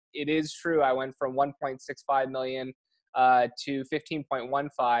it is true. I went from 1.65 million to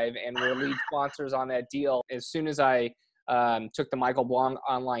 15.15, and we're lead sponsors on that deal. As soon as I took the Michael Blanc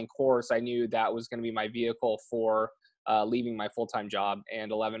online course, I knew that was going to be my vehicle for leaving my full-time job.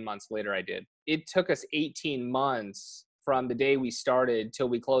 And 11 months later, I did. It took us 18 months from the day we started till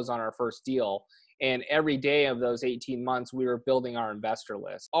we closed on our first deal. And every day of those 18 months, we were building our investor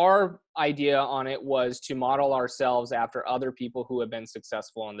list. Our idea on it was to model ourselves after other people who have been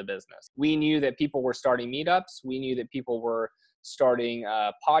successful in the business. We knew that people were starting meetups. We knew that people were starting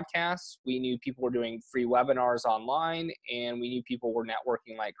podcasts. We knew people were doing free webinars online, and we knew people were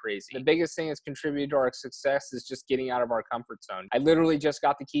networking like crazy. The biggest thing that's contributed to our success is just getting out of our comfort zone. I literally just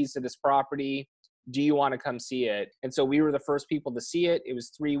got the keys to this property. Do you want to come see it? And so we were the first people to see it. It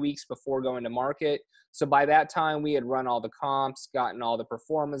was 3 weeks before going to market. So by that time, we had run all the comps, gotten all the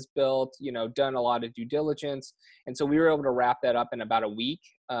performance built, done a lot of due diligence. And so we were able to wrap that up in about a week.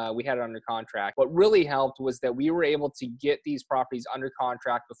 We had it under contract. What really helped was that we were able to get these properties under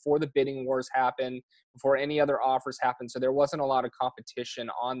contract before the bidding wars happened, before any other offers happened. So there wasn't a lot of competition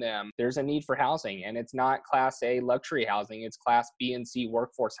on them. There's a need for housing, and it's not Class A luxury housing. It's Class B and C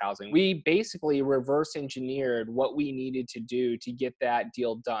workforce housing. We basically reverse engineered what we needed to do to get that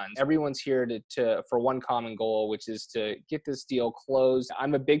deal done. Everyone's here for one common goal, which is to get this deal closed.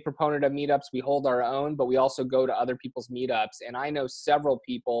 I'm a big proponent of meetups. We hold our own, but we also go to other people's meetups. And I know several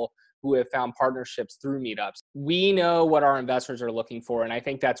people who have found partnerships through meetups. We know what our investors are looking for, and I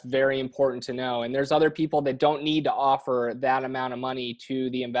think that's very important to know. And there's other people that don't need to offer that amount of money to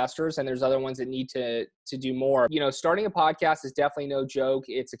the investors, and there's other ones that need to do more. Starting a podcast is definitely no joke.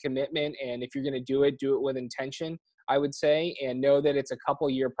 It's a commitment, and if you're going to do it with intention, I would say, and know that it's a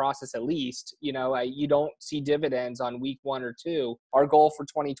couple-year process at least. You don't see dividends on week 1 or 2. Our goal for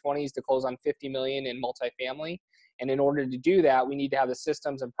 2020 is to close on 50 million in multifamily. And in order to do that, we need to have the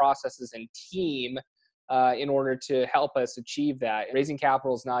systems and processes and team in order to help us achieve that. Raising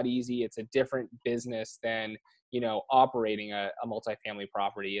capital is not easy. It's a different business than, operating a multifamily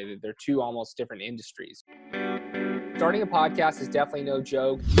property. They're two almost different industries. Starting a podcast is definitely no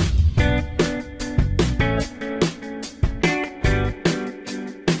joke.